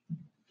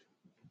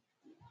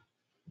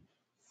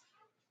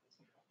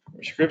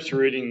Our scripture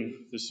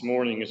reading this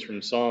morning is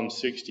from Psalm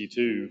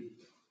 62.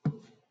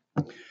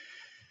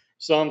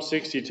 Psalm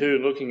 62,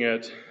 looking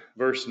at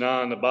verse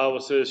 9, the Bible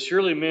says,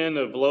 "Surely men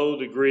of low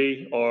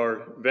degree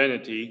are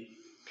vanity,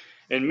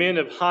 and men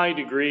of high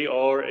degree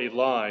are a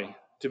lie.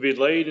 To be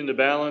laid in the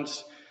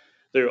balance,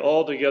 they're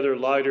altogether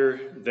lighter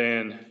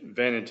than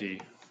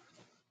vanity."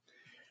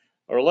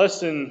 Our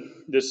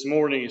lesson this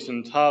morning is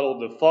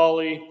entitled, "The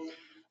Folly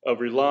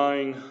of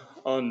Relying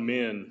on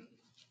Men."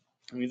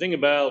 When you think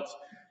about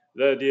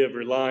the idea of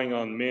relying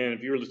on men,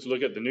 if you were to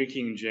look at the New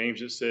King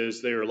James, it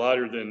says they are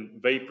lighter than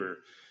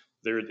vapor.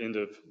 There at the end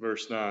of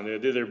verse 9. The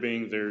idea there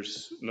being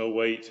there's no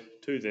weight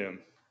to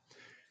them.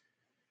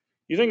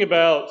 You think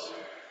about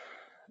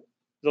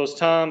those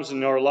times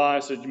in our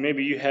lives that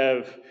maybe you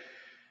have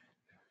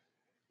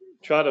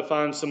tried to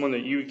find someone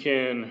that you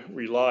can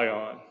rely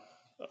on.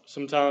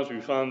 Sometimes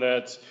we find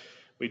that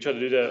we try to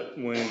do that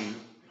when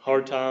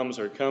hard times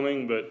are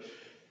coming, but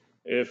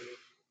if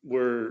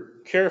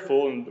we're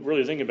careful and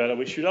really think about it,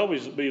 we should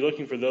always be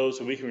looking for those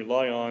that we can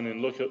rely on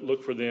and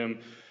look for them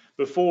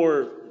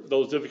before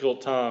those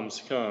difficult times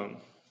come.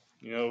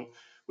 You know,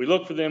 we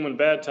look for them when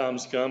bad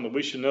times come, but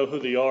we should know who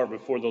they are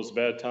before those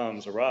bad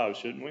times arrive,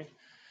 shouldn't we?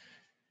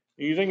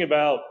 You think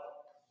about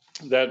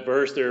that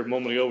verse there a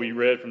moment ago we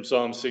read from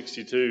Psalm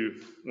 62,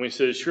 when it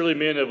says, "Surely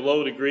men of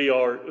low degree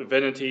are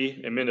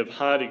vanity, and men of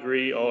high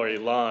degree are a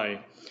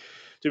lie.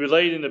 To be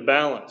laid in the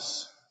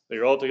balance, they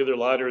are altogether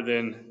lighter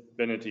than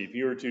vanity." If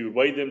you were to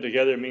weigh them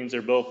together, it means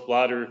they're both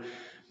lighter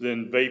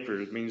than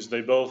vapor. It means they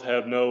both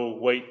have no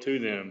weight to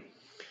them.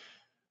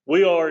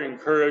 We are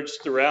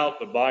encouraged throughout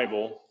the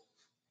Bible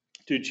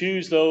to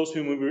choose those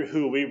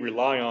who we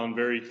rely on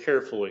very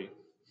carefully.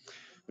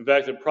 In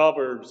fact, the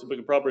book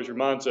of Proverbs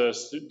reminds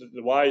us that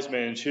the wise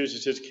man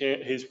chooses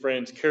his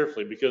friends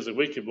carefully because the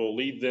wicked will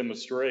lead them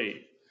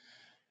astray.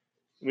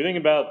 When we think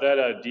about that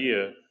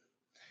idea,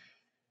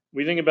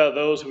 we think about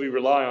those who we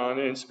rely on.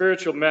 In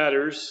spiritual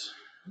matters,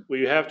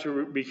 we have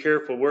to be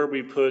careful where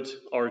we put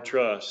our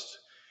trust.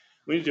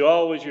 We need to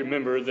always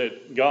remember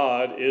that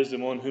God is the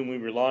one whom we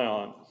rely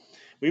on.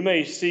 We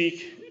may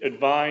seek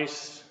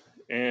advice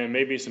and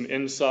maybe some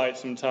insight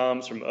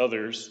sometimes from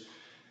others,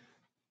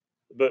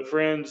 but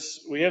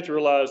friends, we have to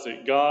realize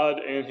that God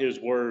and His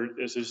Word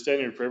is His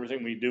standard for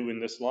everything we do in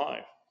this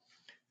life.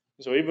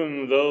 So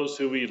even those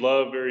who we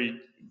love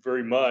very,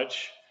 very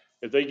much,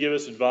 if they give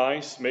us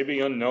advice, maybe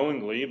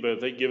unknowingly, but if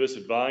they give us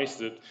advice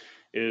that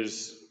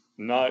is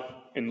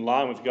not in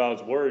line with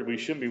God's Word, we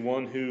shouldn't be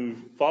one who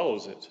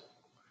follows it.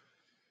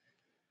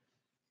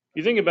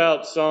 You think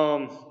about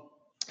Psalm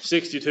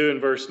 62 and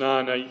verse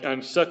 9,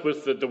 I'm stuck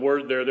with the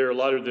word there, they're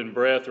lighter than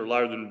breath or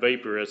lighter than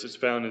vapor, as it's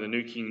found in the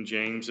New King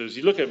James. As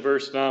you look at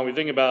verse 9, we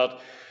think about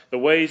the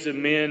ways of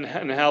men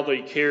and how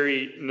they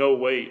carry no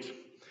weight.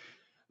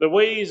 The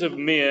ways of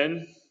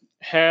men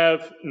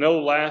have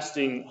no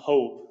lasting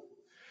hope.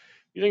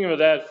 You think about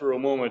that for a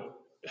moment.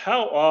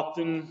 How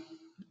often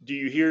do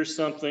you hear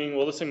something?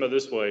 Well, let's think about it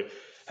this way.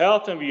 How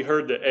often have you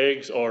heard that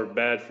eggs are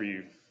bad for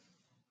you?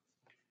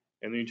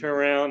 And then you turn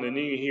around and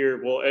then you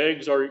hear, well,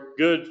 eggs are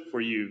good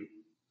for you.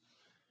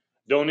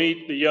 Don't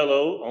eat the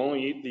yellow,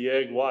 only eat the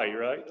egg white,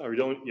 right? Or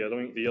don't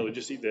eat the yellow,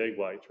 just eat the egg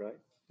white, right?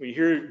 We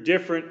hear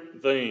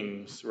different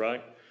things,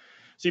 right?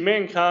 See,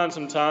 mankind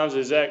sometimes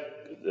is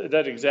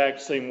that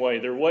exact same way.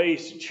 Their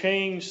ways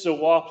change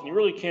so often, you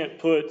really can't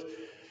put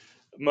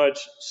much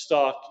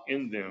stock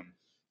in them.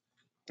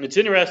 It's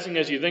interesting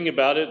as you think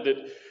about it that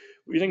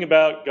we think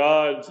about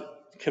God's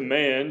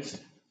commands.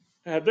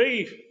 Have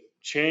they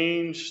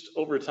changed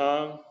over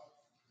time?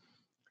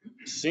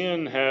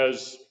 Sin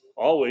has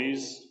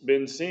always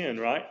been sin,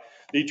 right?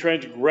 The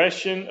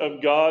transgression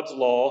of God's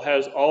law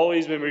has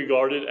always been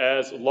regarded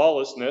as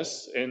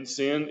lawlessness, and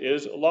sin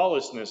is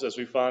lawlessness, as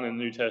we find in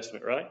the New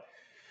Testament, right?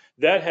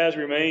 That has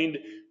remained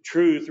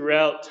true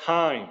throughout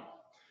time.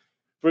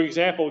 For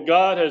example,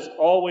 God has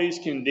always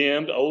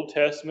condemned, Old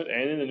Testament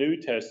and in the New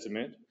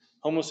Testament,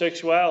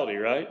 homosexuality,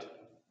 right?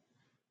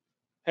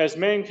 Has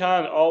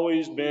mankind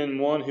always been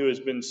one who has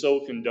been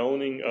so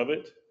condoning of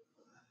it?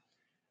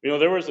 You know,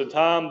 there was a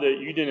time that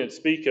you didn't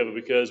speak of it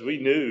because we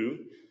knew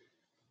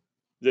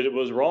that it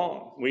was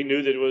wrong. We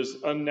knew that it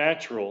was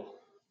unnatural.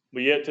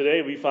 But yet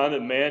today we find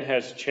that man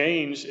has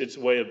changed its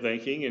way of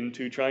thinking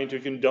into trying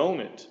to condone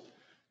it.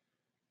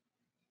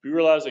 We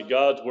realize that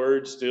God's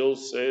word still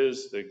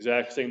says the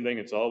exact same thing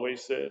it's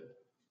always said.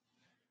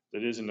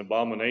 That is an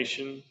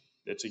abomination.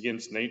 That's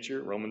against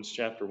nature, Romans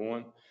chapter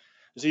 1.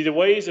 See, the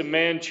ways of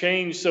man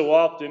change so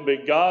often,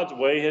 but God's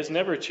way has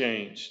never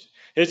changed.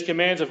 His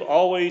commands have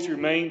always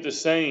remained the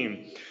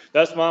same.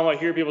 That's why I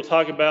hear people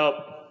talk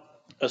about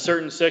a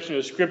certain section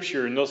of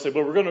Scripture, and they'll say,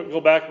 well, we're going to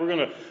go back, we're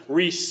going to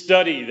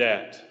restudy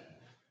that.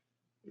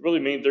 It really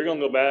means they're going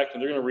to go back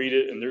and they're going to read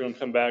it, and they're going to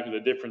come back with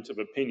a difference of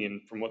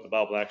opinion from what the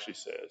Bible actually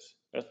says.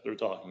 That's what they're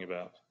talking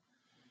about.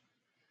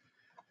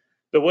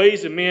 The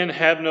ways of men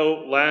have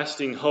no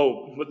lasting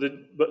hope,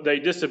 but they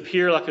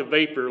disappear like a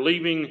vapor,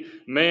 leaving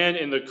man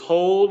in the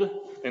cold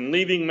and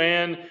leaving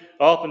man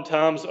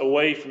oftentimes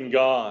away from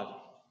God.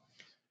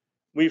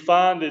 We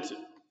find that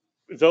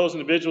those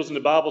individuals in the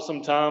Bible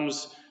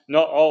sometimes,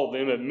 not all of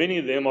them, but many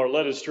of them are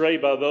led astray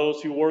by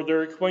those who were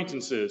their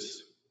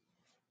acquaintances.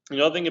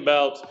 Think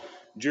about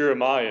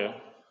Jeremiah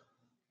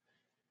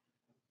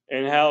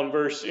and how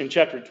in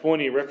chapter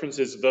 20 it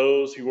references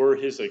those who were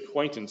his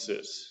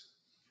acquaintances,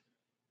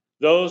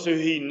 those who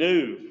he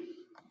knew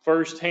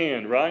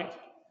firsthand, right?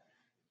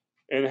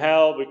 And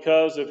how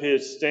because of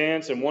his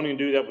stance and wanting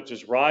to do that which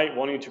is right,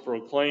 wanting to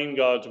proclaim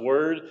God's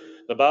word,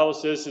 the Bible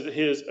says that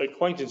his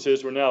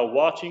acquaintances were now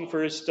watching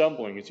for his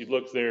stumbling, as you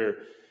look there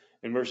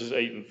in verses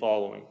 8 and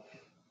following.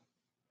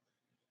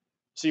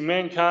 See,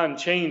 mankind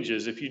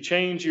changes. If you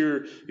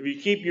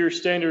keep your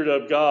standard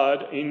of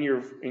God in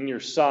your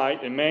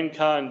sight, and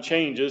mankind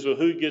changes, well,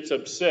 who gets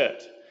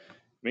upset?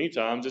 Many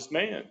times it's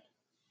man.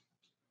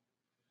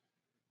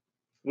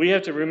 We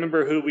have to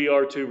remember who we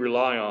are to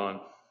rely on.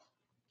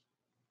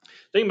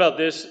 Think about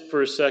this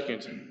for a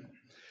second.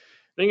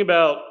 Think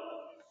about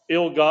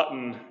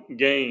ill-gotten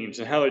gains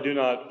and how they do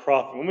not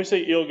profit. When we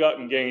say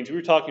ill-gotten gains,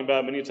 we're talking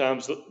about many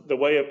times the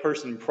way a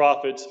person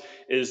profits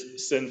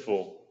is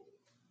sinful.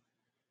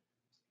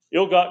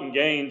 Ill-gotten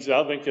gains,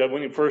 one of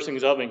the first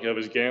things I think of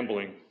is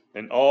gambling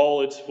in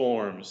all its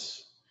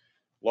forms.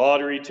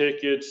 Lottery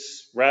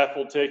tickets,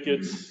 raffle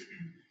tickets.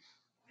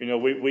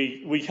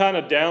 We kind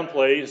of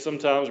downplay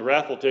sometimes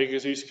raffle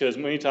tickets because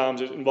many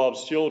times it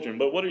involves children.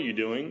 But what are you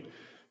doing?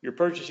 You're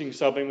purchasing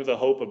something with the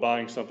hope of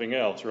buying something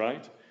else,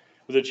 right?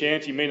 With a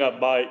chance you may not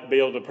be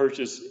able to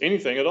purchase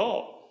anything at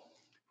all.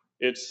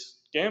 It's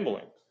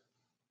gambling.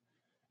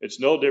 It's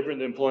no different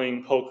than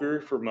playing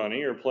poker for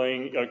money or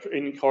playing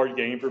any card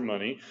game for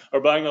money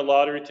or buying a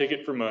lottery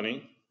ticket for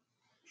money.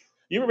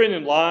 You ever been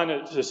in line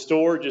at the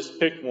store,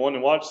 just pick one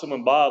and watch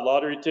someone buy a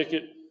lottery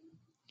ticket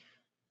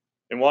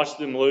and watch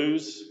them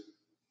lose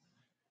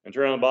and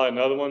turn around and buy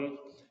another one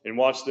and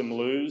watch them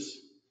lose?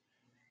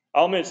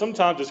 I'll admit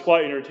sometimes it's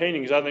quite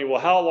entertaining because I think, well,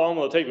 how long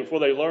will it take before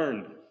they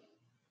learn?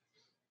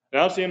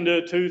 And I've seen them do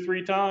it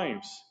 2-3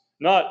 times.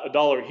 Not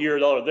 $1 here,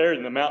 $1 there,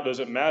 and the amount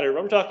doesn't matter.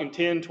 But we're talking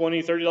 $10,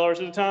 $20, $30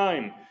 at a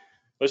time.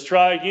 Let's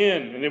try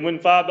again, and then win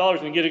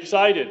 $5 and get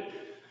excited.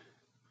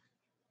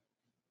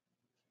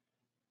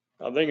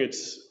 I think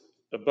it's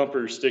a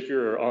bumper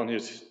sticker on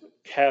his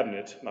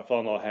cabinet my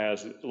father-in-law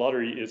has.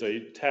 Lottery is a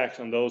tax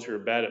on those who are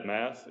bad at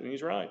math, and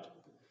he's right.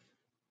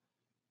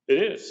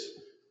 It is.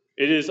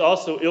 It is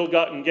also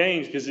ill-gotten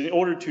gains because in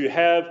order to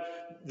have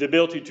the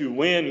ability to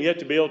win, you have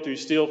to be able to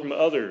steal from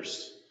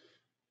others.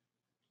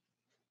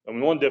 I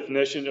mean, one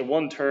definition, or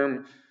one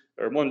term,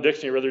 or one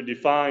dictionary rather,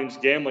 defines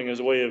gambling as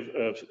a way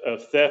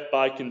of theft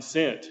by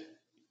consent.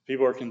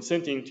 People are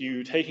consenting to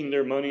you taking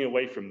their money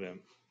away from them.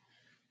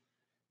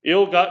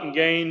 Ill-gotten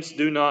gains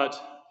do not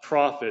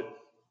profit.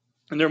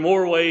 And there are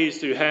more ways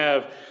to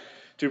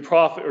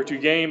profit or to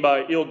gain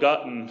by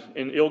ill-gotten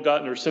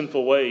or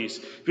sinful ways.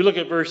 If you look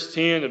at verse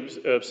 10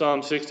 of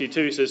Psalm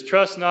 62, it says,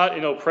 "Trust not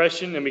in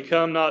oppression and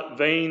become not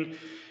vain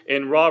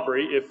in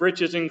robbery. If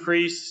riches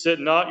increase, set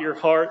not your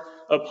heart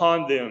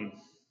upon them."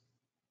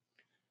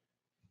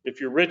 If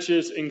your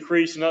riches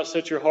increase, do not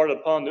set your heart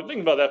upon them.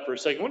 Think about that for a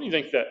second. What do you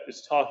think that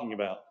is talking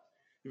about?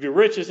 If your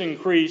riches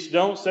increase,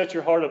 don't set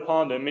your heart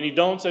upon them. Meaning,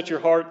 don't set your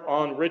heart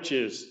on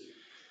riches.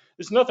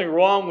 There's nothing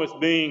wrong with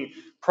being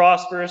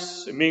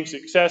prosperous and being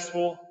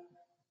successful,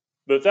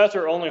 but if that's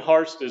our only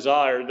heart's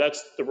desire,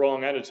 that's the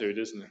wrong attitude,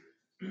 isn't it?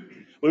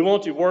 We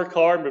want to work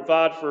hard and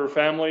provide for our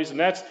families, and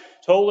that's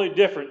totally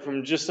different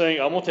from just saying,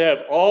 I want to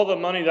have all the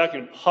money that I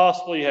can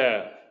possibly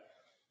have.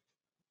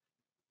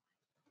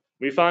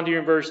 We find here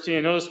in verse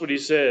 10, notice what he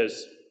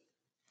says.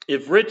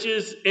 If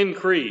riches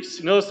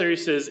increase, notice there he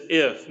says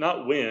if,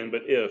 not when,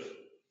 but if.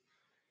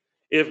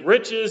 If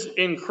riches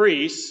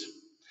increase,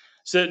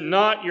 set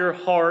not your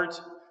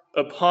heart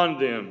upon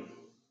them.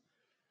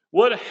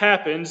 What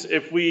happens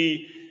if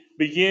we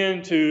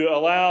begin to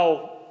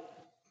allow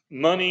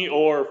money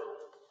or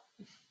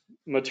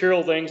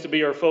material things to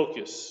be our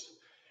focus?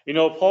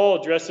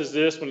 Paul addresses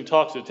this when he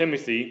talks to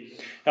Timothy,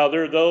 how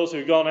there are those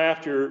who've gone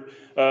after,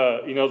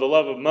 the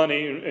love of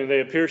money, and they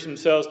have pierced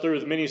themselves through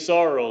with many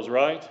sorrows,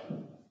 right?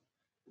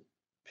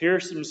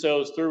 Pierced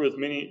themselves through with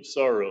many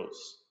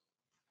sorrows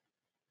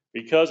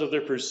because of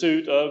their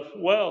pursuit of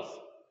wealth.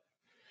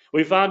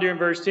 We find here in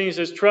verse 10, it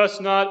says,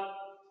 "Trust not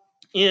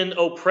in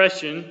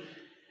oppression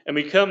and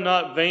become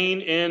not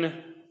vain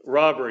in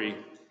robbery."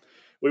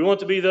 We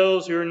want to be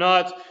those who are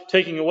not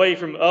taking away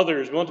from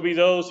others. We want to be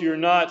those who are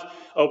not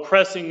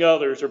oppressing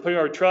others or putting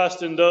our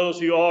trust in those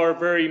who are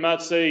very, you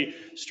might say,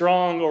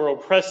 strong or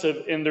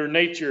oppressive in their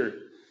nature.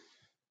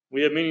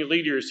 We have many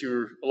leaders who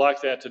are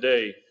like that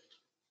today.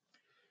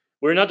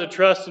 We're not to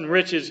trust in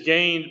riches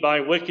gained by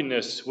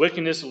wickedness.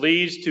 Wickedness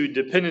leads to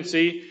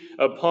dependency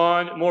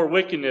upon more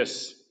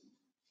wickedness.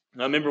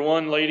 I remember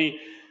one lady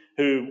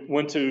who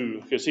went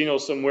to a casino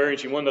somewhere and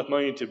she wanted enough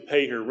money to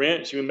pay her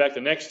rent. She went back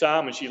the next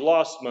time and she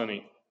lost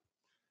money,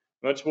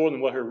 much more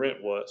than what her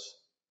rent was.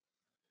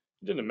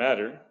 It didn't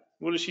matter.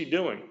 What is she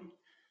doing?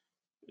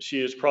 She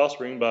is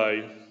prospering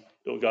by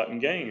ill-gotten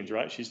gains,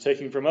 right? She's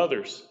taking from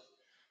others.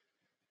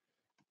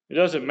 It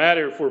doesn't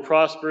matter if we're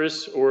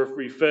prosperous or if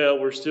we fail,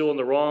 we're still in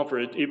the wrong for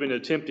even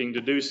attempting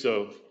to do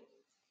so.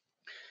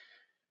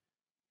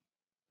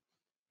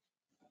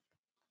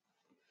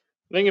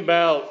 Think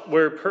about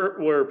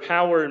where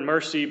power and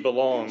mercy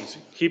belongs,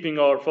 keeping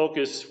our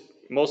focus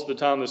most of the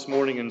time this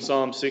morning in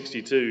Psalm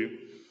 62.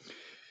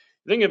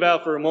 Think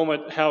about for a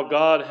moment how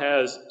God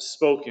has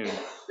spoken.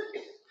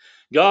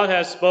 God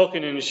has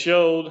spoken and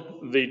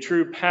showed the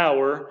true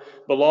power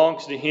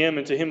belongs to him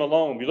and to him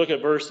alone. If you look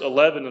at verse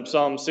 11 of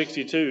Psalm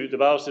 62, the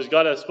Bible says,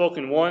 God has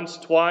spoken once,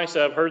 twice,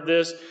 I have heard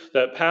this,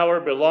 that power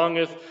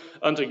belongeth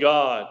unto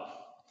God.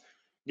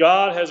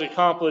 God has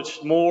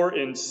accomplished more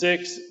in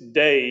 6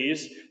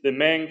 days than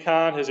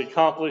mankind has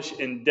accomplished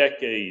in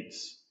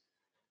decades,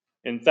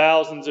 in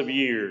thousands of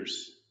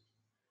years.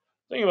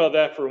 Think about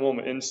that for a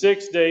moment. In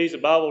 6 days, the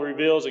Bible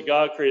reveals that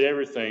God created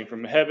everything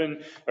from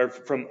heaven or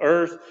from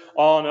earth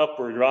on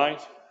upward,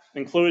 right?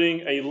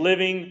 Including a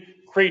living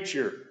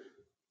creature.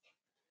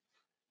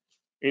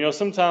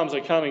 Sometimes I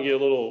kind of get a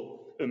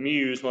little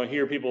amused when I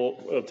hear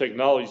people of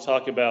technology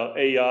talk about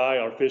AI,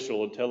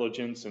 artificial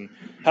intelligence, and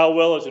how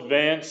well it's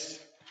advanced.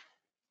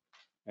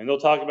 And they'll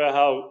talk about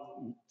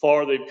how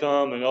far they've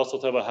come and also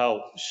talk about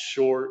how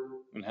short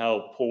and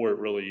how poor it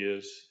really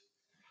is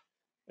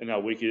and how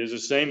weak it is. The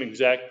same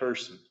exact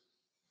person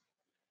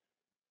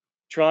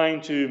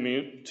trying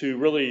to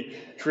really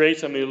create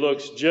something that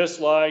looks just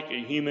like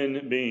a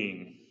human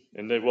being.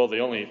 And they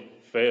only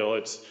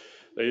fail.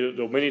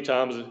 They'll many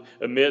times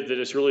admit that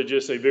it's really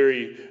just a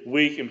very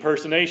weak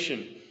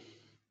impersonation.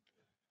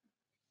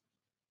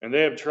 And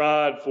they have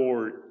tried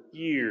for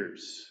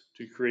years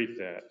to create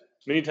that.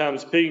 Many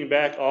times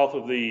piggyback off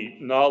of the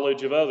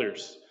knowledge of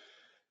others.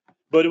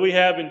 But we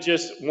have in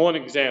just one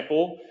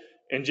example,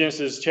 in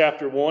Genesis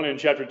chapter 1 and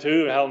chapter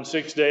 2, how in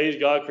 6 days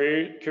God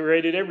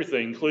created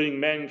everything,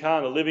 including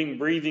mankind, a living,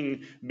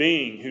 breathing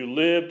being who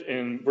lived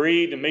and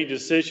breathed and made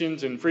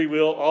decisions and free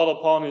will all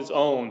upon his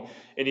own.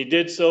 And he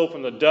did so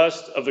from the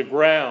dust of the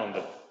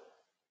ground.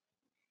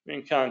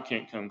 Mankind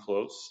can't come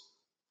close.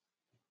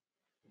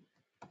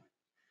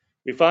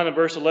 We find in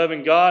verse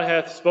 11, God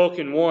hath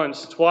spoken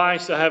once,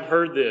 twice I have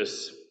heard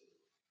this,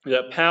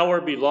 that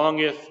power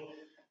belongeth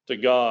to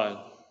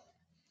God.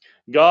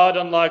 God,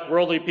 unlike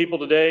worldly people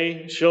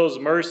today, shows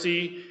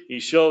mercy. He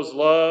shows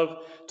love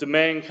to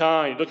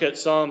mankind. Look at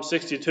Psalm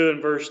 62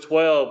 and verse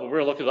 12. We're going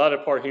to look at the latter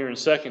part here in a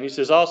second. He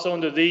says, also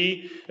unto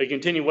thee, a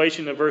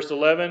continuation of verse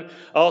 11,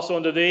 also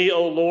unto thee,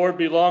 O Lord,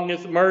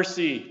 belongeth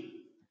mercy.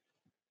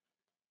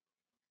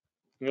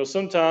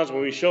 Sometimes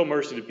when we show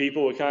mercy to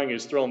people, it kind of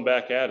gets thrown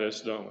back at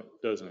us,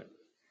 doesn't it?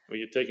 We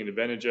get taken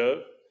advantage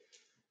of.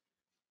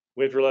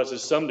 We have to realize to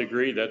some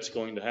degree that's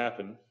going to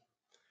happen.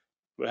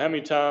 But how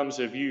many times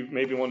have you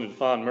maybe wanted to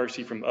find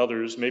mercy from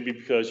others, maybe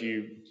because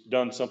you've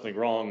done something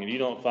wrong and you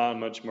don't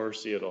find much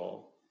mercy at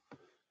all?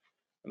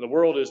 And the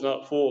world is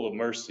not full of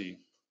mercy.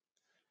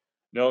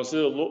 No,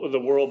 instead of the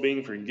world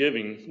being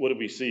forgiving, what do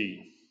we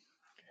see?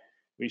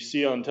 We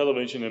see on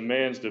television a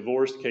man's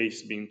divorce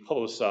case being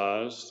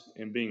publicized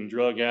and being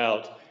drug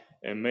out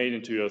and made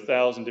into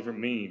 1,000 different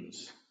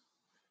memes.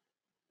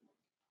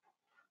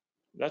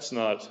 That's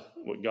not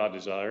what God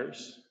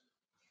desires.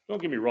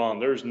 Don't get me wrong,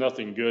 there's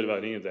nothing good about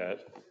any of that.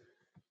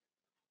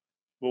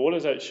 But what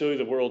does that show you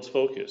the world's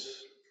focus?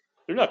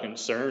 They're not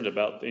concerned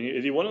about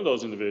any one of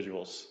those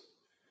individuals.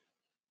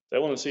 They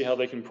want to see how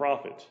they can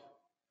profit.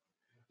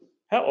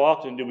 How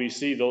often do we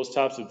see those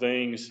types of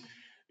things,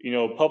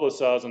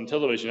 publicized on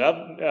television?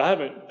 I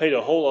haven't paid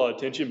a whole lot of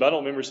attention, but I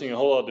don't remember seeing a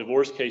whole lot of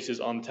divorce cases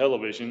on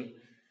television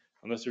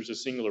unless there's a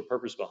singular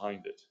purpose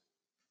behind it.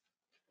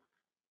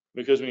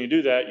 Because when you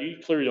do that, you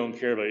clearly don't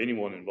care about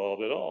anyone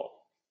involved at all.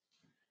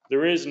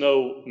 There is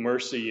no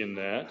mercy in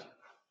that.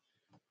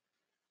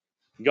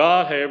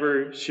 God,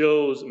 however,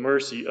 shows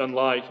mercy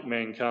unlike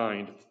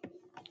mankind.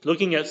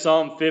 Looking at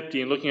Psalm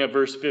 50 and looking at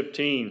verse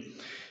 15,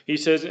 he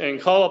says,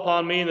 and call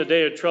upon me in the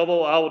day of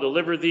trouble, I will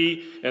deliver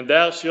thee, and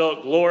thou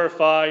shalt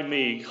glorify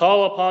me.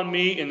 Call upon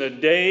me in the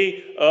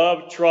day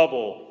of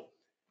trouble.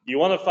 You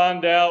want to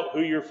find out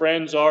who your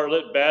friends are,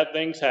 let bad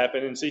things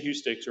happen, and see who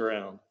sticks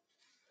around.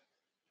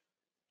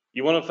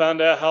 You want to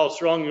find out how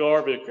strong you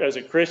are as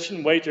a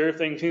Christian, wait till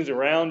everything seems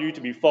around you to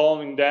be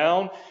falling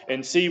down,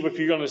 and see if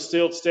you're going to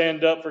still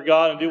stand up for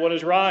God and do what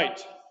is right.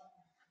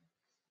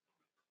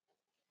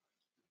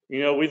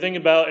 We think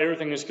about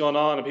everything that's going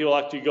on, and people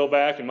like to go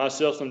back, and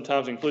myself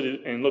sometimes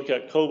included, and look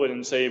at COVID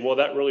and say, well,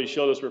 that really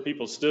showed us where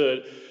people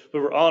stood.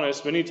 But we're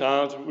honest, many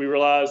times we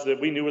realize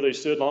that we knew where they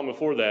stood long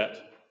before that.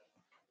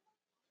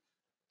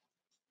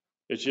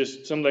 It's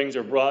just some things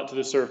are brought to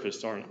the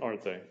surface,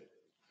 aren't they?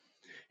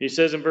 He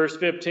says in verse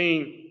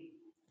 15,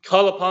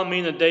 call upon me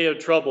in the day of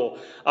trouble.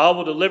 I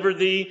will deliver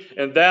thee,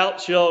 and thou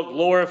shalt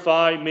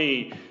glorify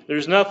me.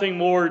 There's nothing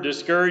more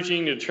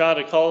discouraging to try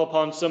to call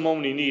upon someone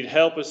when you need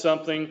help with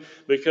something,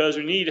 because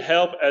when you need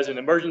help as an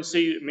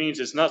emergency, it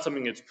means it's not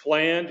something that's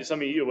planned. It's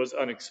something that was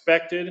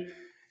unexpected.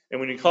 And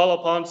when you call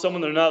upon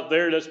someone, they're not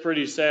there, that's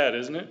pretty sad,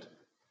 isn't it?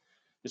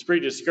 It's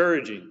pretty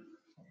discouraging.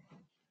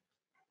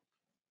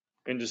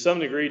 And to some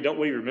degree, don't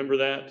we remember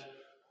that?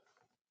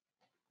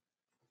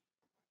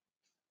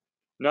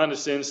 Not in the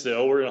sense that,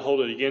 oh, we're going to hold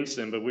it against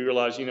them, but we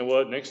realize, you know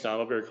what, next time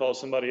I better call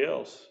somebody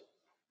else.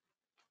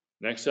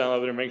 Next time I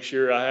better make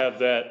sure I have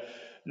that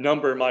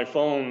number in my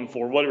phone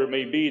for whatever it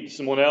may be,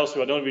 someone else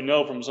who I don't even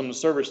know from some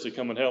service to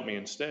come and help me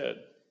instead.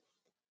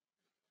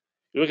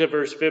 You look at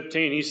verse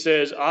 15, he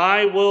says,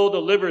 I will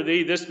deliver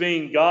thee, this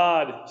being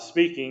God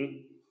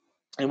speaking.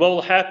 And what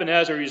will happen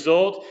as a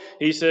result?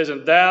 He says,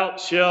 and thou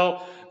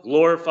shalt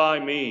glorify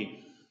me.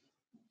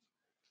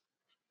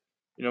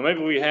 You know,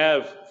 maybe we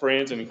have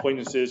friends and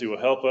acquaintances who will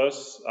help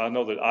us. I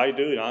know that I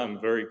do, and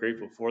I'm very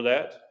grateful for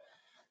that.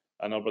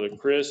 I know Brother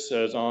Chris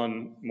has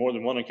on more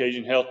than one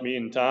occasion helped me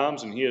in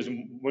times, and he has.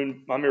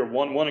 When I remember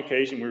one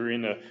occasion we were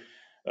in the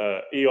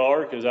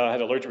ER because I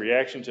had an allergic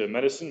reaction to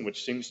medicine,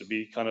 which seems to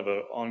be kind of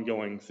an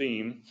ongoing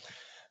theme.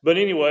 But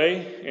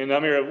anyway, and I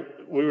remember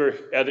we were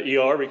at the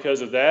ER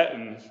because of that,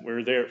 and we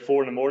were there at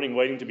 4 a.m.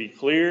 waiting to be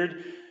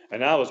cleared,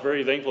 and I was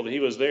very thankful that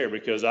he was there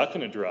because I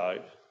couldn't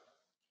drive.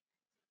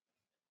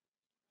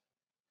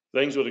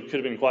 Things could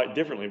have been quite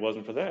differently if it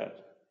wasn't for that.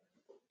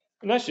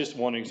 And that's just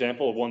one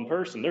example of one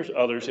person. There's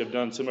others who have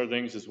done similar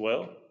things as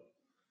well.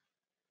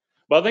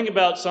 But I think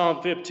about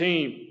Psalm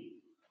 15.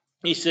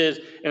 He says,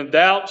 and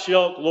thou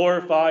shalt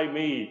glorify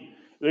me.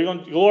 They're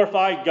going to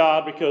glorify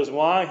God because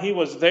why? He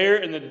was there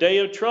in the day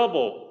of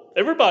trouble.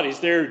 Everybody's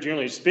there,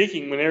 generally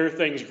speaking, when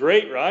everything's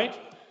great, right?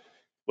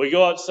 We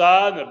go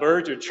outside and the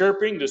birds are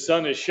chirping, the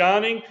sun is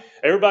shining.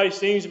 Everybody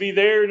seems to be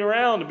there and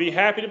around and be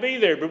happy to be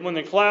there. But when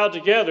the clouds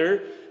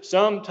together,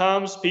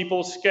 sometimes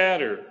people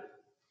scatter.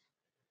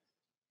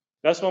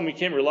 That's when we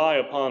can't rely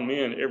upon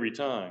men every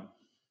time.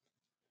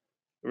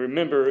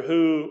 Remember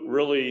who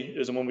really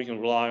is the one we can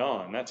rely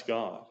on. That's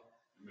God.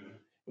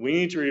 We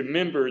need to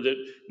remember that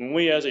when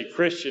we as a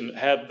Christian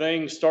have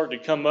things start to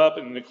come up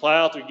and the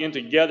clouds begin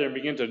to gather and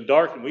begin to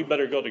darken, we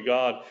better go to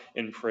God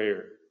in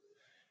prayer.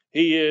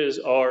 He is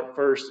our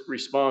first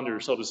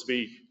responder, so to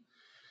speak.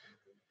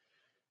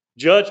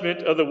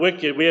 Judgment of the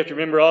wicked, we have to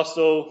remember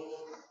also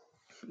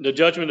the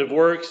judgment of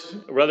works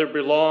rather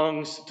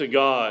belongs to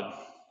God.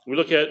 We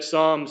look at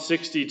Psalm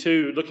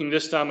 62, looking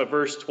this time at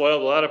verse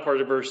 12, the latter part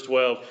of verse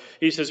 12.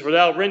 He says, for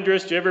thou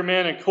renderest to every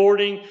man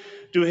according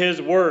to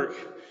his work.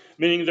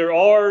 Meaning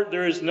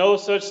there is no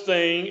such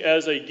thing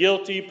as a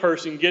guilty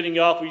person getting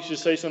off, we should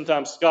say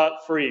sometimes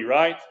scot-free,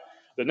 right?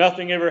 That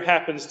nothing ever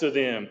happens to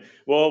them.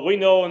 Well, we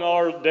know in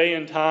our day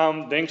and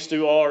time, thanks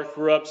to our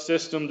corrupt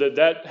system,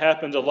 that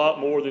happens a lot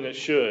more than it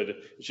should.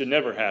 It should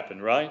never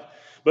happen, right?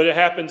 But it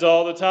happens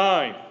all the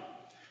time.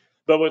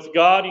 But with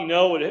God, you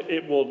know,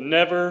 it will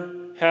never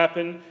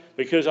happen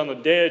because on the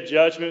day of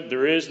judgment,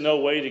 there is no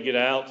way to get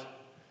out.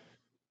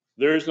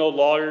 There is no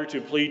lawyer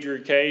to plead your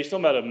case. No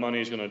matter if money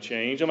is going to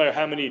change. No matter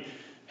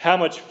how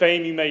much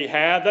fame you may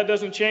have, that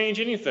doesn't change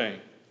anything.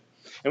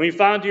 And we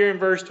find here in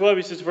verse 12,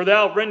 he says, for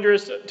thou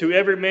renderest to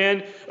every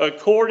man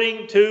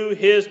according to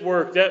his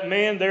work. That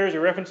man there is a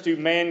reference to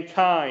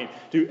mankind.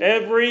 To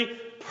every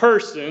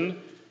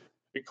person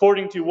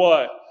according to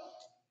what?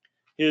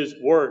 His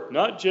work.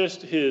 Not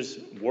just his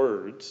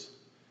words,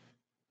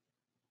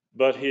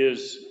 but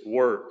his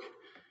work.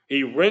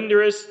 He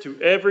rendereth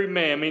to every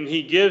man. I mean,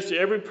 he gives to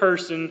every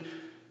person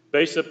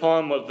based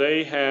upon what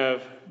they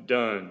have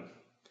done.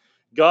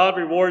 God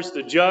rewards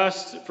the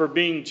just for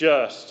being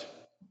just.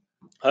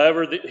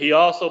 However, he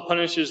also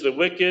punishes the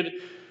wicked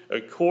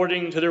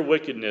according to their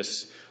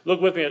wickedness.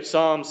 Look with me at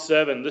Psalm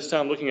 7, this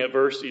time looking at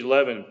verse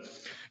 11.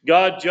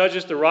 God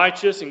judges the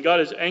righteous, and God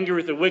is angry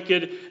with the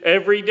wicked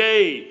every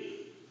day.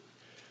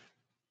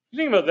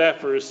 Think about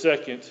that for a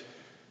second.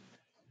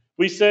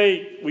 We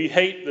say we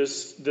hate the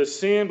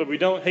sin, but we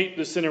don't hate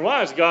the sinner.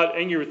 Why is God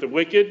angry with the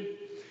wicked?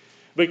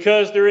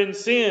 Because they're in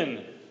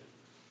sin.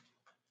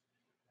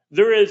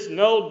 There is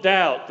no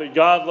doubt that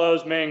God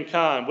loves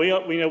mankind. We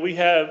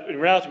have, in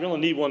reality, we only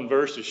need one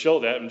verse to show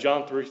that, and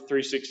John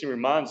 3:16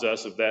 reminds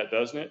us of that,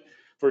 doesn't it?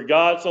 For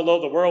God so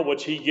loved the world,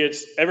 which he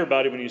gets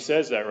everybody when he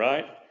says that,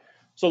 right?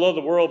 So loved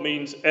the world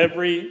means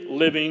every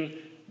living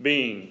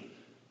being.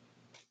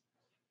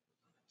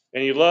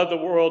 And he loves the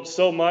world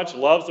so much,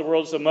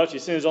 he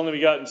sent his only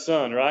begotten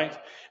Son, right?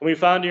 And we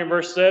find here in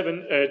verse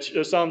 7,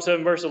 Psalm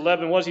 7, verse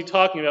 11, what is he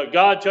talking about?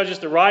 God judges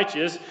the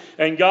righteous,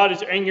 and God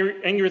is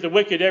angry with the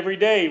wicked every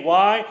day.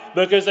 Why?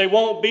 Because they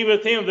won't be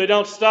with him if they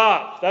don't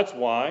stop. That's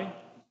why.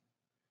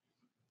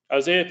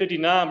 Isaiah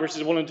 59,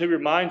 verses 1 and 2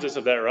 reminds us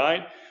of that,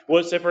 right?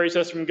 What separates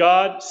us from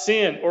God?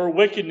 Sin or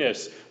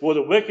wickedness. Well,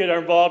 the wicked are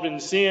involved in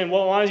sin.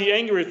 Well, why is he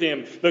angry with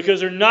them? Because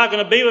they're not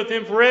going to be with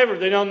him forever.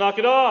 They don't knock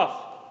it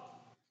off.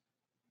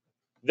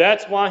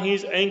 That's why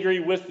he's angry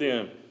with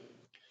them.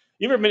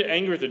 You ever been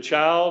angry with a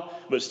child,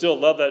 but still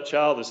love that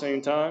child at the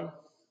same time?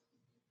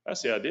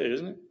 That's the idea,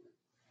 isn't it?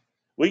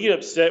 We get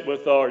upset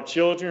with our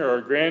children or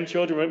our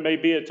grandchildren, what it may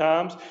be at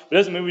times, but it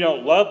doesn't mean we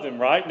don't love them,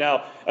 right?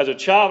 Now, as a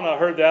child, when I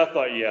heard that, I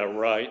thought, yeah,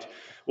 right,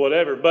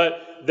 whatever. But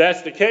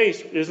that's the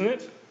case, isn't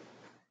it?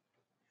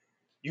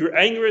 You're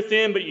angry with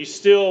them, but you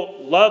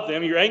still love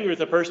them. You're angry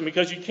with a person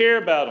because you care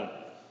about them.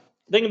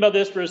 Think about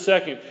this for a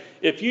second.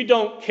 If you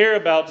don't care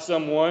about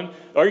someone,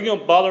 are you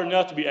going to bother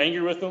enough to be angry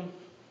with them?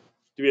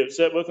 To be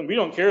upset with them. We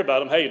don't care about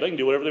them. Hey, they can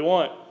do whatever they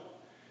want.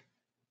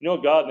 You know,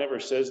 God never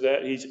says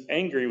that. He's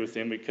angry with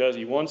them because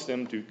he wants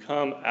them to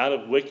come out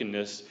of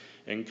wickedness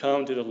and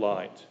come to the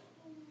light.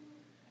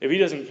 If he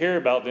doesn't care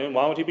about them,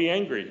 why would he be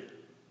angry?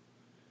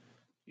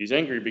 He's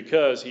angry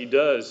because he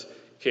does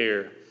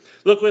care.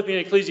 Look with me in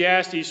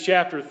Ecclesiastes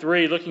chapter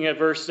 3, looking at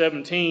verse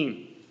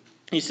 17.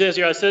 He says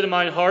here, I said in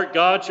my heart,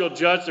 God shall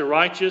judge the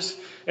righteous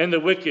and the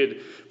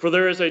wicked. For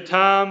there is a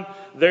time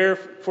there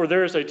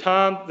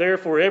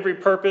for every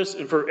purpose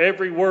and for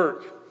every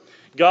work.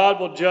 God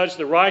will judge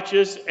the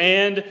righteous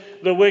and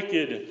the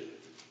wicked.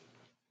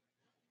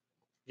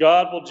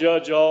 God will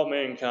judge all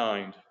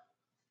mankind.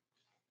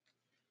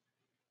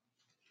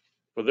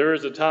 For there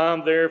is a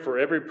time there for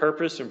every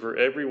purpose and for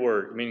every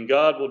work. Meaning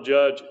God will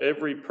judge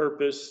every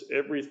purpose,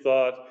 every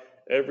thought,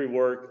 every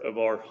work of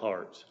our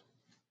heart.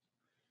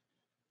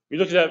 You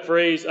look at that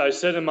phrase, I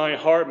said in my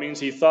heart, means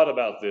he thought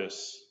about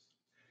this.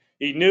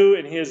 He knew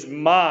in his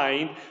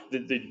mind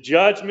that the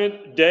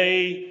judgment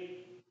day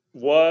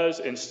was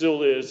and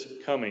still is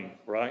coming,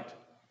 right?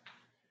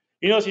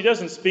 You notice he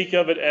doesn't speak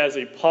of it as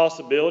a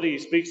possibility. He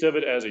speaks of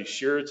it as a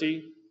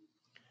surety.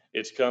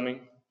 It's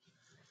coming.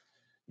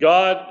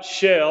 God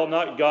shall,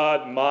 not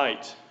God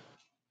might.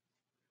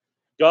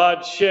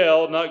 God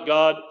shall, not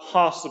God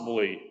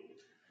possibly.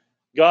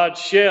 God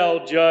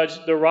shall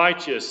judge the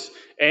righteous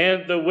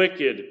and the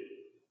wicked.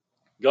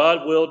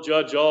 God will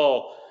judge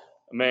all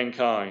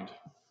mankind.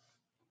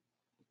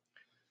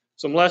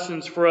 Some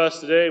lessons for us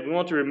today. We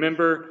want to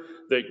remember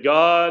that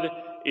God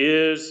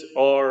is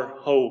our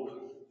hope.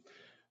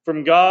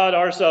 From God,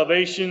 our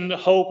salvation,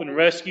 hope, and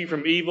rescue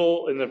from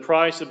evil and the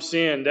price of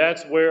sin.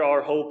 That's where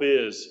our hope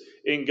is,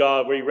 in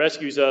God, where he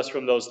rescues us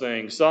from those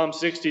things. Psalm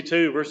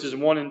 62, verses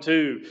 1 and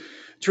 2.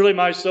 Truly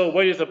my soul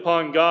waiteth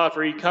upon God,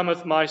 for he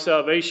cometh my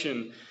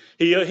salvation.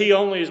 He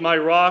only is my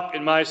rock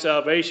and my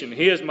salvation.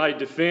 He is my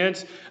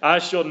defense. I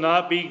shall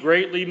not be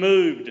greatly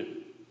moved.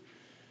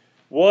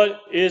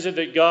 What is it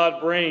that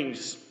God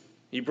brings?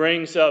 He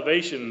brings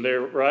salvation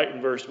there, right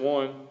in verse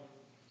 1.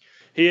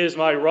 He is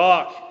my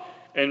rock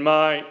and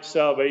my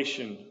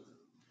salvation.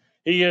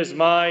 He is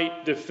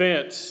my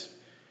defense.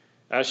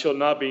 I shall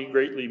not be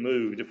greatly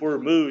moved. If we're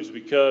moved,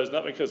 it's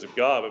not because of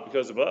God, but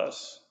because of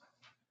us.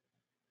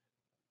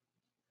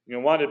 You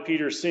know, why did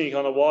Peter sink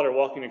on the water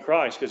walking to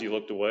Christ? Because he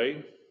looked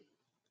away.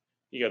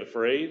 He got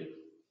afraid.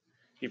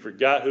 He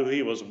forgot who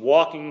he was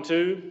walking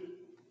to.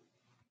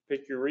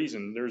 Pick your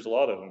reason. There's a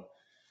lot of them.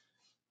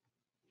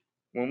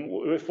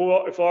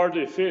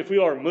 If we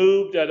are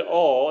moved at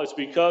all, it's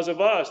because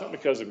of us, not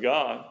because of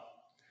God.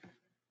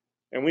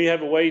 And we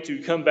have a way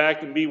to come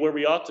back and be where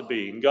we ought to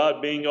be. And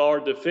God being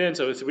our defense,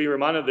 as we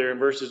reminded there in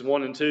verses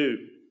 1 and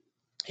 2.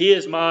 He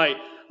is my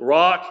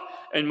rock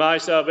and my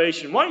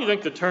salvation. Why do you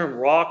think the term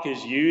rock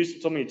is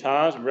used so many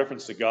times in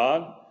reference to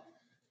God?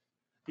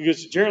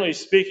 Because generally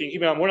speaking,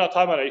 keep in mind, we're not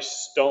talking about a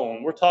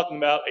stone. We're talking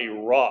about a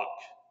rock.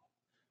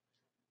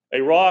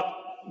 A rock,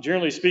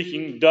 generally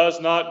speaking, does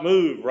not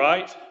move,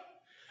 right?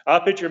 I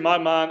picture in my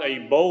mind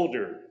a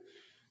boulder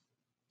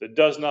that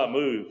does not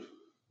move.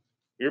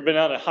 You ever been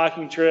out on a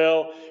hiking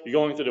trail, you're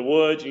going through the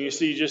woods, and you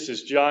see just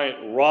this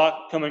giant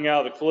rock coming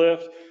out of the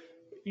cliff?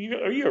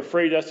 Are you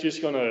afraid that's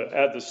just going to,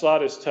 at the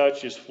slightest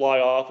touch, just fly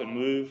off and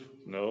move?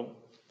 No.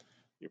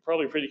 You're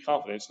probably pretty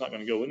confident it's not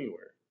going to go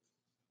anywhere.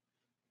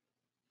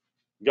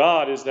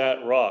 God is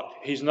that rock.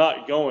 He's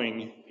not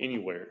going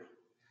anywhere.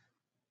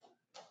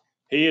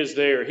 He is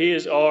there. He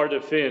is our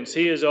defense.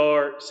 He is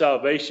our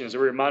salvation, as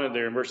we're reminded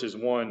there in verses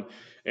 1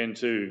 and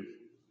 2.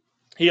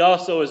 He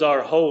also is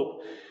our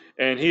hope,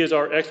 and he is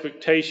our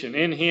expectation.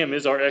 In him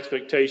is our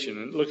expectation.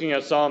 And looking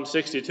at Psalm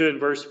 62 and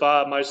verse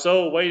 5, my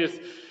soul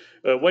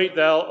wait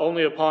thou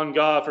only upon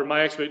God, for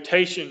my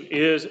expectation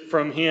is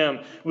from him.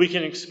 We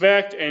can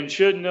expect and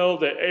should know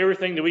that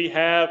everything that we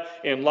have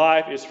in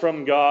life is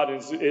from God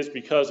and is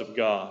because of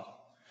God.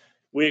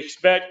 We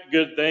expect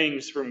good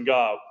things from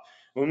God.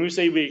 When we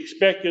say we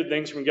expect good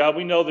things from God,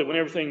 we know that when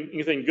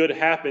anything good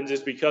happens,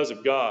 it's because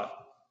of God.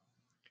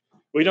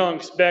 We don't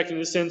expect in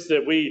the sense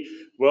that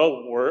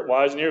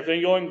why isn't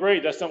everything going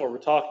great? That's not what we're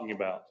talking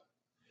about.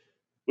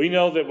 We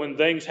know that when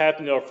things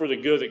happen that are for the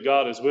good, that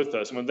God is with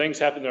us. And when things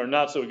happen that are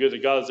not so good,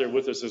 that God is there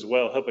with us as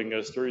well, helping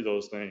us through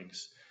those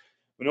things.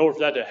 In order for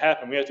that to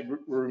happen, we have to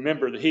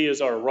remember that he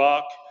is our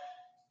rock,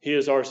 he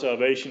is our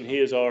salvation, he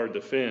is our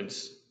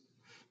defense.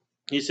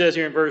 He says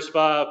here in verse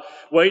 5,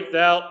 wait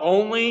thou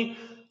only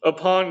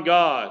upon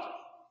God.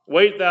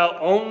 Wait thou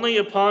only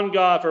upon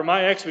God, for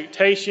my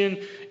expectation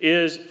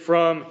is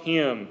from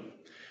him.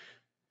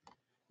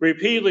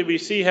 Repeatedly, we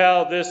see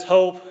how this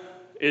hope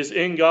is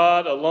in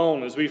God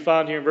alone, as we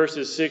find here in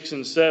verses 6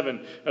 and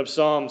 7 of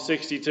Psalm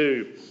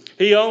 62.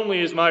 He only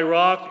is my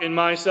rock and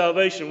my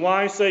salvation.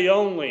 Why say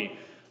only?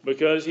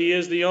 Because he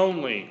is the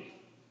only.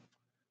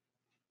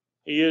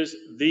 He is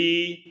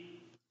the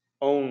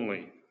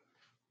only.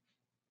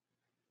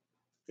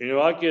 You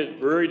know, I get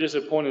very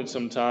disappointed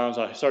sometimes.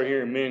 I start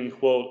hearing men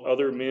quote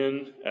other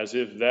men as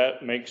if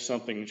that makes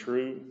something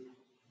true.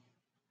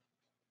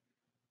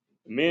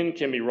 Men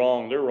can be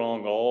wrong. They're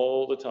wrong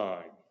all the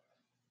time.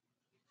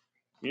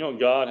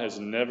 God has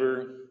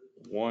never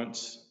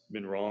once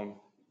been wrong.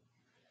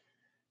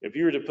 If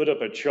you were to put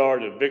up a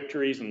chart of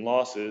victories and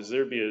losses,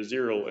 there'd be a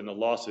 0 in the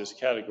losses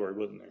category,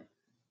 wouldn't there?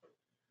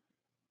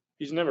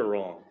 He's never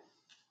wrong.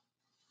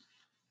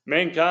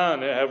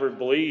 Mankind, however,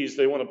 believes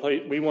we want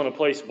to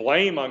place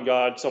blame on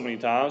God so many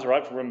times,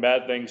 right, for when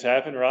bad things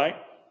happen, right?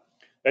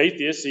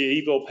 Atheists see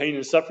evil, pain,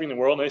 and suffering in the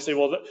world, and they say,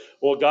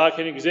 well, God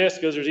can exist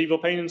because there's evil,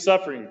 pain, and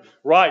suffering.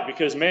 Right,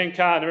 because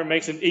mankind never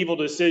makes an evil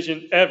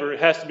decision ever.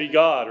 It has to be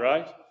God,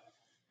 right?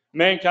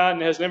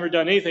 Mankind has never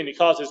done anything that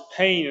causes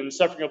pain and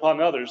suffering upon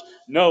others.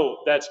 No,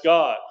 that's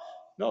God.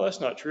 No,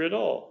 that's not true at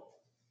all.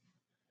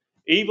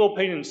 Evil,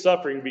 pain, and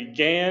suffering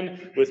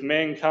began with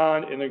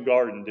mankind in the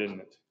garden,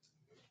 didn't it?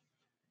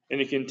 And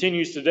it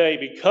continues today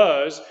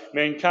because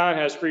mankind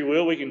has free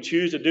will. We can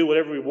choose to do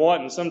whatever we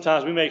want, and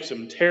sometimes we make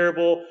some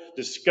terrible,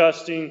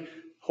 disgusting,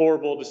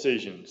 horrible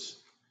decisions.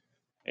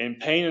 And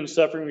pain and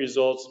suffering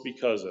results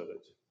because of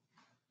it.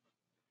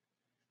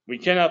 We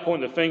cannot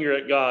point the finger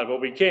at God. Well,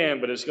 we can,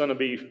 but it's going to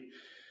be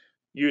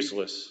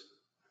useless.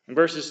 In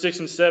verses 6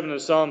 and 7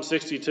 of Psalm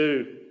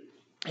 62,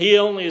 He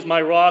only is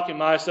my rock and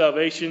my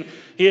salvation.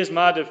 He is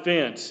my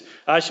defense.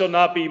 I shall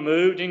not be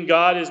moved. In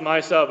God is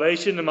my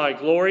salvation and my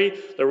glory.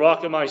 The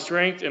rock of my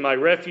strength and my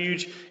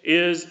refuge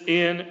is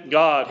in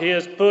God. He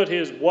has put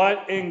his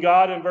what in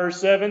God in verse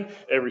 7?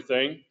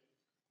 Everything.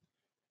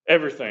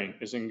 Everything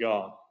is in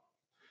God.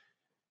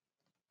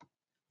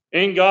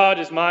 In God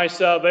is my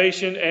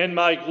salvation and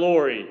my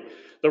glory.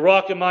 The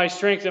rock of my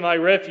strength and my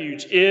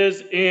refuge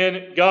is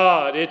in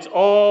God. It's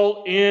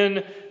all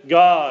in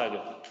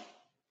God.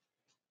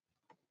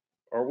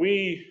 Are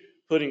we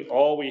putting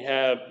all we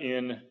have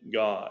in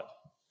God?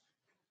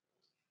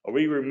 Are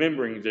we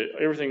remembering that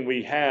everything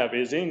we have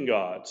is in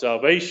God?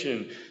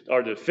 Salvation,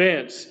 our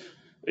defense,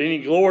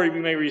 any glory we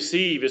may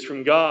receive is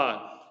from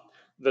God.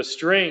 The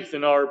strength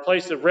and our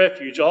place of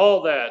refuge,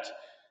 all that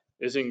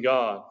is in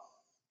God.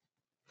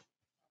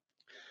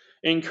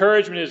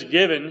 Encouragement is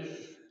given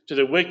to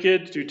the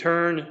wicked to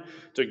turn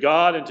to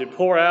God and to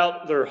pour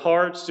out their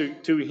hearts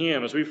to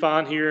Him, as we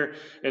find here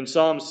in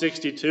Psalm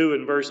 62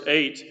 and verse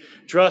 8.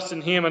 Trust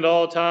in Him at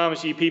all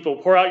times, ye people.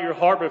 Pour out your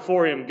heart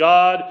before Him.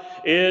 God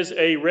is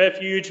a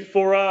refuge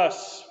for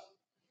us.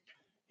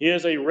 He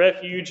is a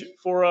refuge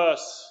for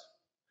us.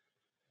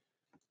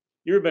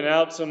 You ever been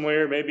out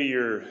somewhere? Maybe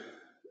you're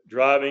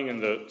driving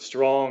and the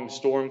strong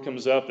storm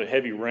comes up, the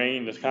heavy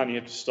rain, the kind you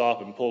have to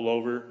stop and pull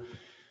over.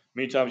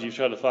 Many times you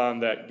try to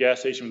find that gas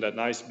station with that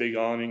nice big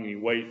awning and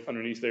you wait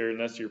underneath there, and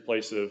that's your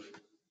place of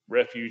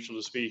refuge, so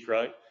to speak,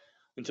 right?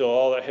 Until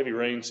all that heavy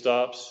rain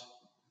stops.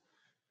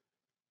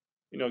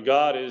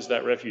 God is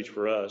that refuge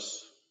for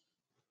us.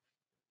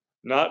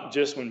 Not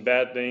just when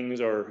bad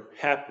things are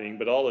happening,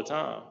 but all the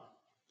time.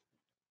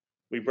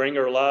 We bring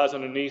our lives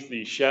underneath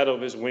the shadow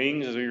of His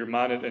wings, as we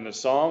reminded in the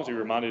Psalms, we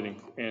reminded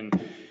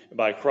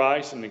by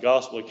Christ in the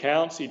gospel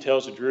accounts. He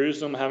tells to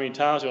Jerusalem how many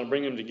times He's going to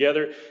bring them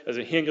together as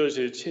a hen goes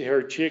to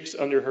her chicks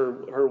under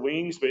her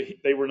wings, but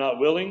they were not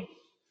willing.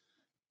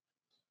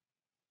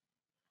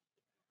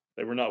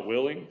 They were not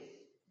willing.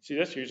 See,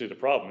 that's usually the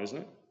problem, isn't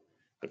it?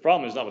 The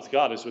problem is not with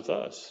God, it's with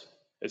us.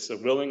 It's the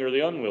willing or the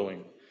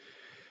unwilling.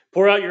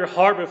 Pour out your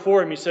heart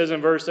before Him, He says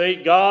in verse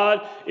 8.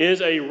 God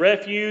is a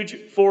refuge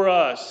for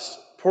us.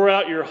 Pour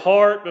out your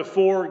heart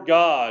before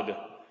God.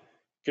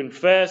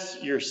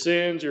 Confess your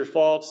sins, your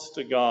faults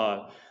to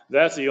God.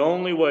 That's the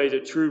only way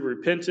that true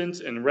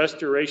repentance and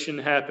restoration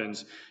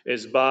happens,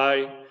 is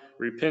by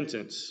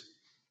repentance.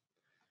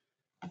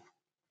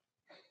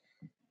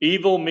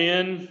 Evil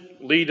men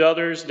lead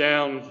others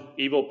down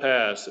evil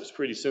paths. It's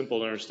pretty simple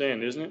to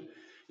understand, isn't it?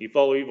 You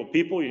follow evil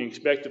people, you can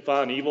expect to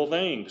find evil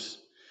things.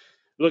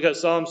 Look at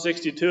Psalm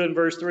 62 and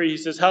verse 3. He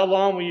says, how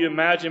long will you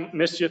imagine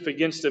mischief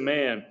against a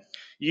man?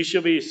 You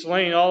shall be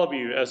slain, all of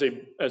you, as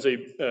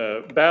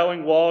a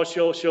bowing wall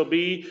shall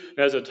be, and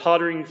as a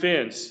tottering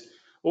fence.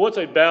 Well, what's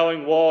a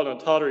bowing wall and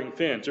a tottering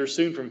fence? They're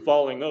soon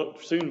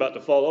about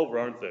to fall over,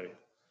 aren't they?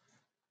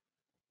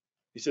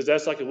 He says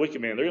that's like a wicked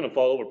man. They're going to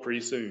fall over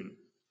pretty soon.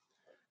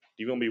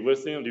 Do you want to be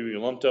with them? Do you want to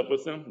be lumped up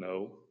with them?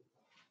 No.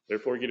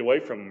 Therefore, get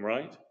away from them,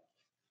 right?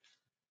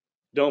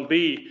 Don't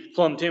be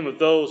clumped in with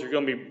those who are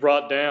going to be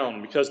brought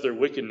down because of their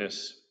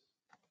wickedness.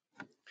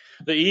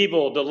 The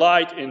evil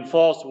delight in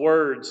false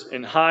words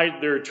and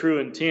hide their true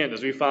intent,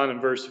 as we find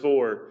in verse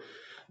 4.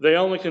 They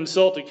only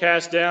consult to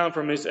cast down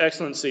from His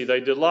excellency.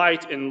 They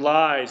delight in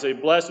lies. They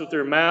bless with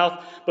their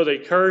mouth, but they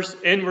curse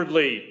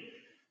inwardly.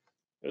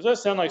 Does that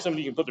sound like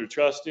something you can put their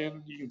trust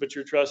in? You can put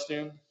your trust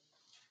in?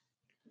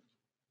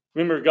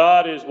 Remember,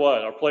 God is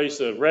what? Our place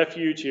of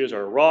refuge. He is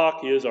our rock.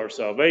 He is our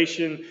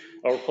salvation,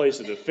 our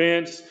place of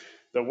defense.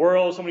 The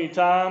world, so many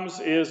times,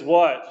 is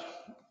what?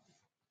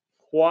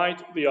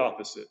 Quite the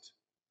opposite.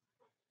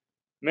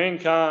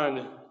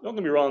 Mankind, don't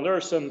get me wrong, there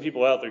are some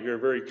people out there who are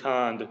very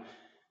kind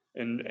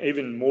and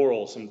even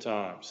moral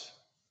sometimes.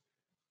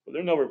 But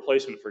they're no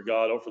replacement for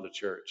God or for the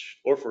church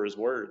or for His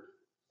word.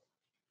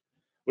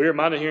 We are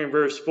reminded here in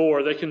verse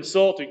 4, they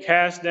consult to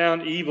cast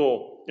down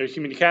evil,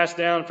 to cast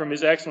down from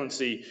His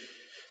excellency.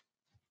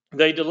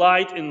 They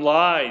delight in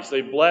lies.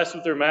 They bless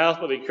with their mouth,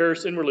 but they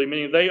curse inwardly,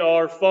 meaning they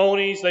are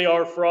phonies, they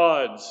are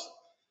frauds.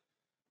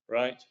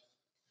 Right?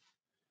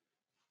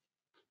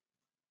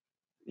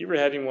 You ever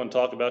had anyone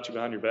talk about you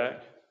behind your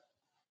back?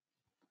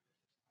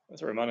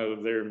 That's what I'm reminded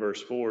of there in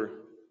verse 4.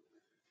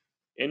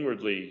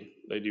 Inwardly,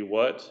 they do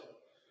what?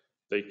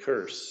 They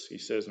curse, he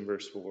says in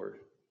verse 4.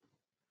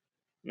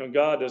 You know,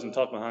 God doesn't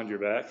talk behind your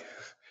back.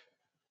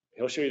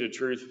 He'll show you the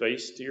truth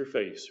face to your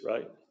face,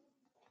 right?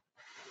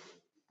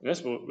 And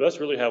that's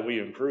really how we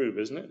improve,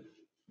 isn't it?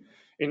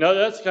 You know,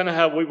 that's kind of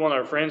how we want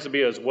our friends to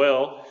be as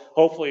well.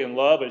 Hopefully in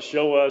love, and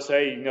show us,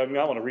 hey, you know, you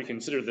might want to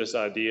reconsider this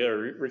idea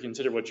or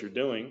reconsider what you're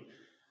doing.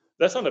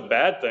 That's not a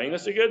bad thing.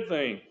 That's a good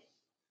thing.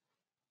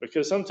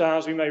 Because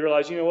sometimes we may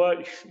realize, you know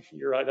what,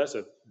 you're right, that's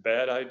a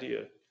bad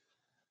idea.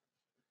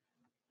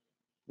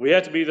 We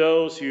have to be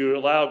those who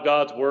allow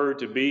God's word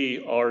to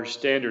be our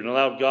standard and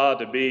allow God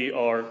to be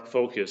our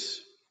focus.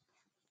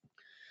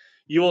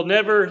 You will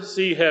never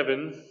see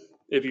heaven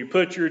if you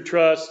put your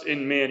trust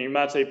in men. You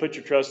might say put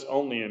your trust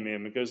only in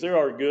men, because there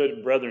are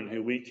good brethren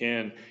who we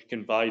can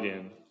confide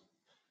in.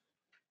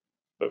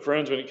 But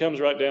friends, when it comes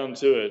right down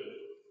to it,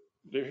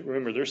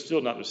 remember, they're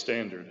still not the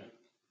standard.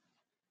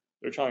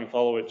 They're trying to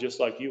follow it just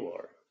like you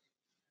are.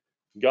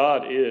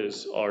 God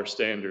is our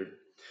standard.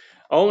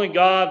 Only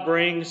God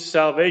brings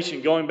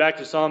salvation. Going back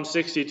to Psalm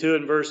 62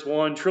 and verse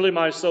 1, truly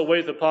my soul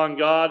waiteth upon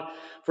God,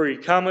 for he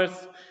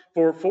cometh,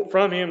 for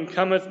from him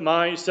cometh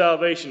my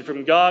salvation.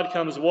 From God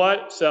comes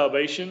what?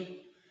 Salvation.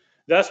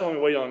 That's when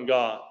we wait on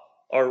God.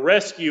 Our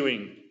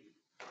rescuing.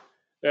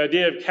 The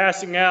idea of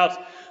casting out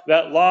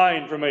that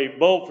line from a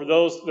boat for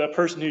that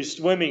person who's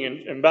swimming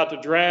and about to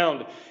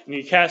drown, and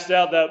you cast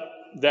out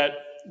that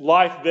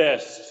life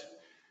vest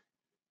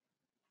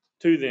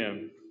to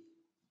them.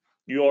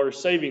 You are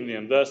saving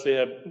them. Thus, they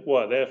have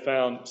what? They have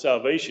found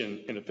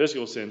salvation in a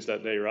physical sense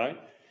that day, right?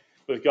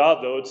 With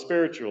God, though, it's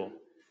spiritual.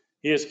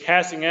 He is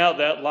casting out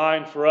that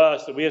line for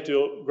us that we have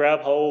to grab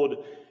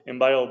hold, and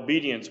by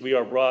obedience, we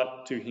are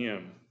brought to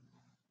Him.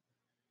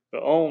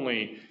 But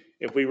only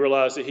if we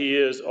realize that He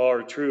is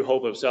our true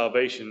hope of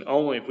salvation,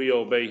 only if we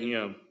obey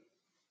Him.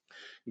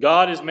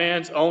 God is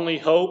man's only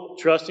hope.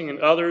 Trusting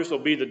in others will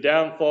be the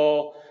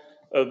downfall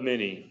of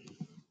many.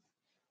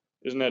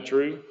 Isn't that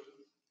true?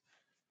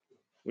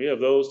 We have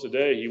those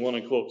today who want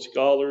to quote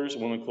scholars,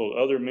 want to quote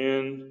other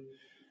men,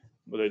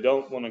 but they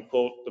don't want to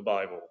quote the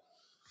Bible.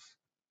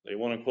 They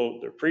want to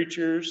quote their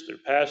preachers, their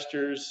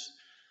pastors.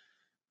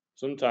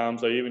 Sometimes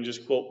they even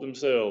just quote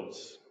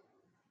themselves.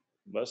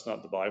 That's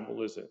not the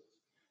Bible, is it?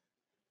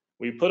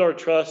 We put our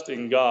trust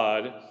in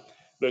God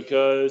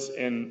because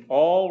in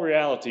all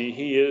reality,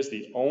 He is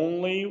the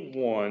only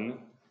one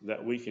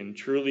that we can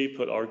truly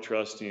put our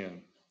trust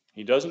in.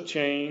 He doesn't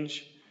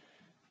change.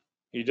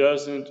 He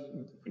doesn't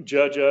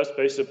judge us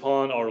based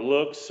upon our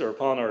looks or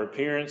upon our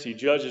appearance. He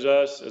judges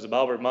us, as the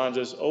Bible reminds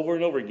us over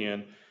and over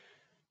again,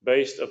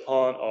 based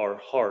upon our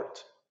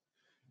heart,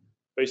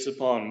 based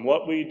upon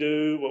what we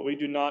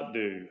do not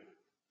do,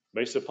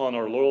 based upon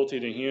our loyalty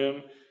to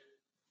Him,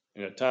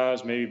 and at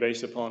times maybe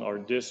based upon our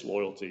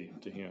disloyalty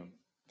to Him.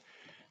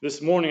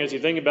 This morning, as you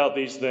think about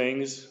these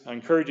things, I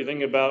encourage you to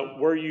think about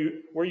where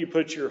you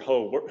put your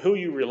hope, who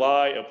you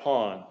rely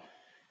upon,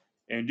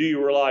 and do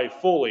you rely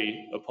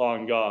fully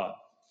upon God?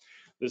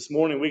 This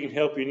morning, we can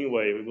help you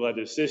anyway. We're glad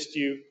to assist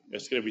you.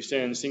 It's going to be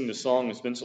sing the song. It's been so